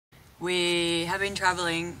We have been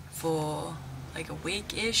traveling for like a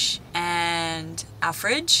week-ish and our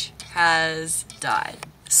fridge has died.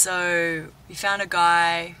 So we found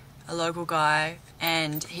a local guy,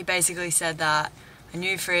 and he basically said that a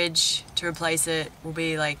new fridge to replace it will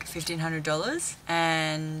be like $1,500,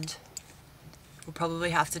 and we'll probably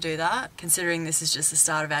have to do that considering this is just the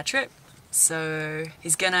start of our trip. So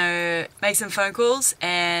he's gonna make some phone calls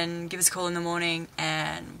and give us a call in the morning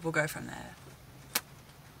and we'll go from there.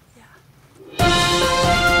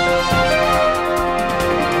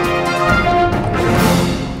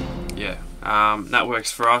 Yeah, that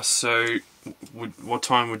works for us. So what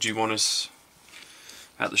time would you want us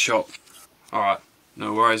at the shop? Alright,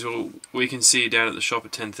 no worries. Well, we can see you down at the shop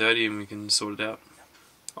at 10:30 and we can sort it out.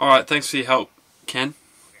 Alright, thanks for your help, Ken.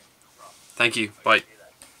 Thank you, bye.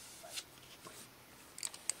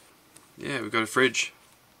 Yeah, we've got a fridge.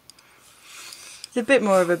 It's a bit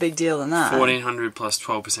more of a big deal than that. 1,400 plus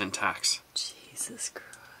 12% tax. Jesus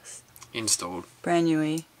Christ. Installed. Brand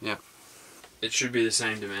newy. Yeah. It should be the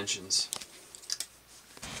same dimensions.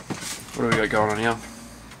 What do we got going on here?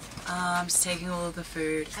 I'm just taking all of the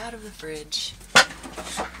food out of the fridge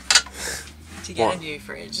to get a new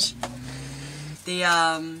fridge. The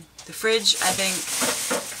fridge, I think,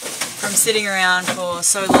 from sitting around for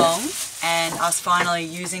so long and us finally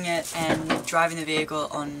using it and driving the vehicle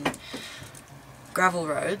on gravel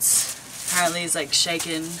roads, apparently is like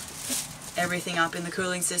shaken everything up in the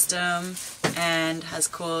cooling system and has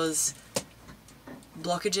caused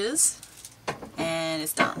blockages, and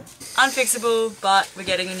it's done. Unfixable, but we're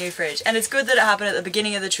getting a new fridge. And it's good that it happened at the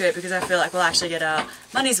beginning of the trip because I feel like we'll actually get our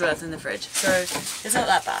money's worth in the fridge. So it's not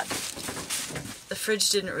that bad. The fridge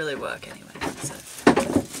didn't really work anyway, so.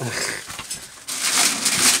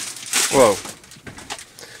 Whoa.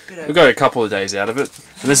 We got a couple of days out of it.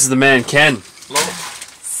 And this is the man, Ken.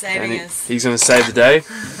 Saving us. He's going to save the day.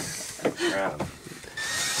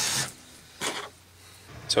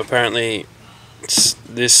 So apparently it's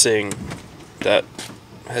this thing that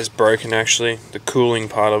has broken, actually, the cooling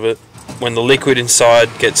part of it. When the liquid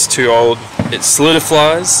inside gets too old, it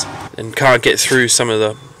solidifies and can't get through some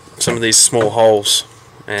of these small holes.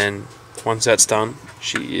 And once that's done,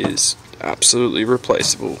 she is absolutely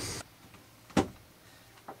replaceable.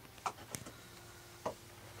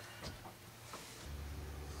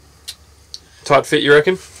 Tight fit, you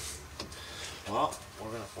reckon? Well, we're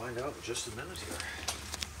going to find out in just a minute here.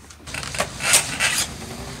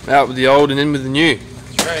 Out with the old and in with the new.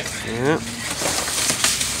 That's right. Yeah.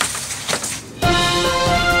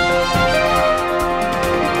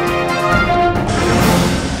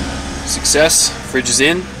 Success. Fridge is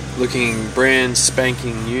in. Looking brand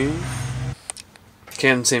spanking new.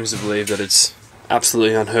 Ken seems to believe that it's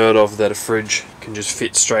absolutely unheard of that a fridge can just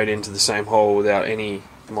fit straight into the same hole without any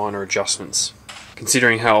minor adjustments,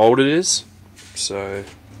 considering how old it is. So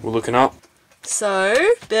we're looking up. So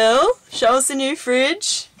Bill, show us the new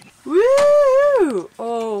fridge. Woo!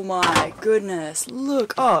 Oh my goodness,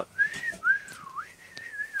 look up.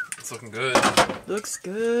 It's looking good. Looks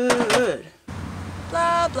good.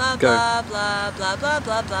 Blah blah blah blah blah blah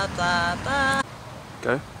blah blah blah blah.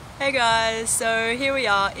 Go. Hey guys, so here we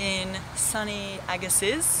are in sunny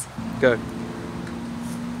Agassiz. Go.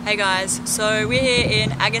 Hey guys, so we're here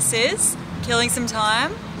in Agassiz, killing some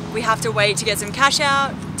time. We have to wait to get some cash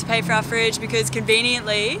out to pay for our fridge because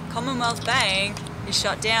conveniently Commonwealth Bank is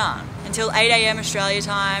shut down until 8 AM Australia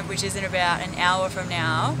time, which is in about an hour from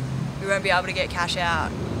now. We won't be able to get cash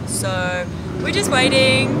out. So we're just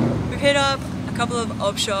waiting. We've hit up a couple of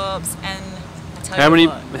op shops and I'll tell you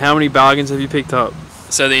what. How many bargains have you picked up?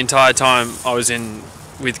 So the entire time I was in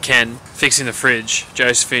with Ken fixing the fridge,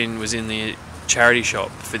 Josephine was in the charity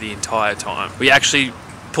shop for the entire time. We actually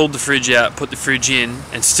pulled the fridge out, put the fridge in,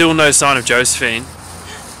 and still no sign of Josephine.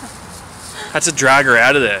 Had to drag her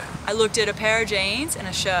out of there. I looked at a pair of jeans and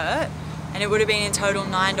a shirt and it would have been in total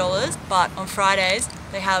 $9, but on Fridays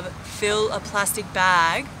they have fill a plastic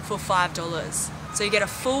bag for $5. So you get a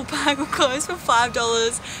full bag of clothes for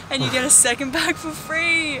 $5 and you get a second bag for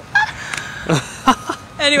free.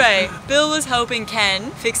 Anyway, Bill was helping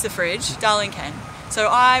Ken fix the fridge, darling Ken. So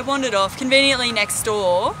I wandered off. Conveniently next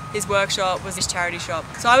door, his workshop was his charity shop.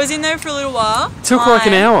 So I was in there for a little while. Took like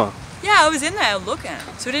an hour. Yeah, I was in there looking.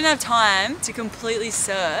 So we didn't have time to completely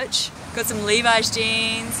search. Got some Levi's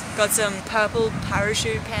jeans, got some purple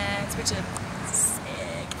parachute pants, which are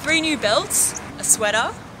sick. 3 new belts, a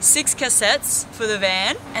sweater, 6 cassettes for the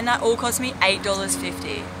van, and that all cost me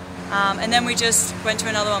 $8.50. And then we just went to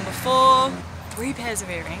another one before, 3 pairs of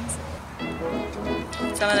earrings.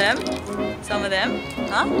 Some of them. Some of them.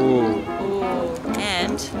 Huh? Ooh. Ooh.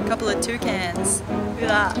 And a couple of toucans. Look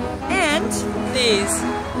at that. And these.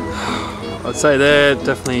 I'd say they're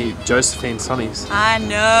definitely Josephine Sonnies. I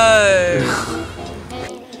know.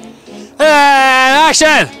 And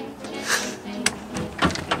action!